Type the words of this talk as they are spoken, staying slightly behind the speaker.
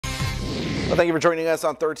Well, thank you for joining us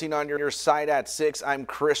on 13 on your side at 6. I'm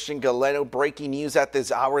Christian Galeno. Breaking news at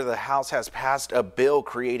this hour, the House has passed a bill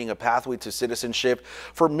creating a pathway to citizenship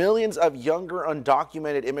for millions of younger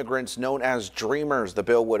undocumented immigrants known as Dreamers. The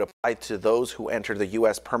bill would apply to those who entered the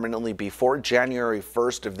U.S. permanently before January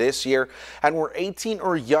 1st of this year and were 18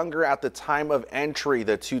 or younger at the time of entry.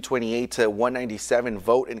 The 228 to 197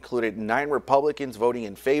 vote included 9 Republicans voting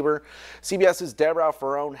in favor. CBS's Deborah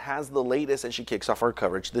Alfarone has the latest, and she kicks off our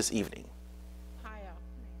coverage this evening.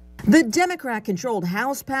 The Democrat-controlled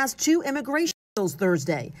House passed 2 immigration bills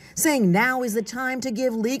Thursday, saying now is the time to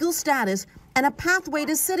give legal status and a pathway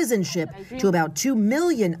to citizenship to about 2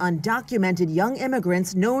 million undocumented young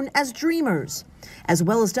immigrants known as Dreamers, as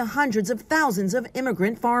well as to hundreds of thousands of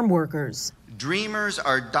immigrant farm workers. Dreamers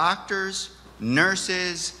are doctors,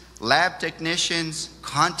 nurses, lab technicians,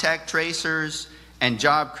 contact tracers, and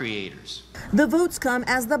job creators. The votes come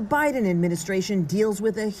as the Biden administration deals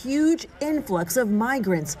with a huge influx of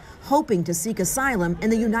migrants hoping to seek asylum in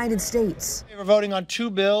the United States. We're voting on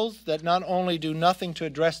 2 bills that not only do nothing to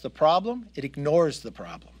address the problem, it ignores the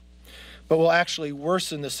problem, but will actually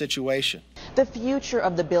worsen the situation. The future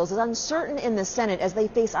of the bills is uncertain in the Senate as they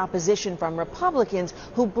face opposition from Republicans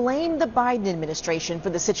who blame the Biden administration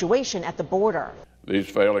for the situation at the border. These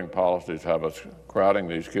failing policies have us crowding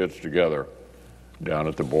these kids together down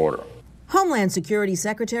at the border. Homeland Security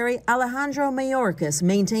Secretary Alejandro Mayorkas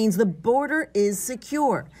maintains the border is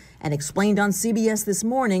secure and explained on CBS this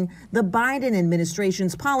morning the Biden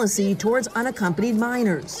administration's policy towards unaccompanied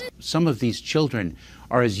minors. Some of these children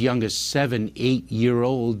are as young as 7,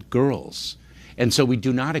 8-year-old girls. And so we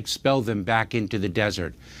do not expel them back into the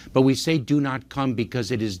desert, but we say do not come because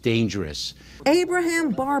it is dangerous. Abraham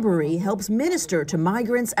Barbary helps minister to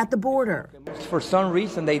migrants at the border. For some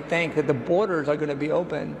reason, they think that the borders are going to be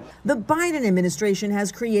open. The Biden administration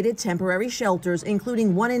has created temporary shelters,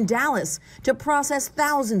 including one in Dallas, to process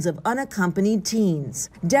thousands of unaccompanied teens.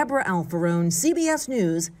 Deborah Alfarone, CBS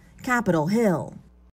News, Capitol Hill.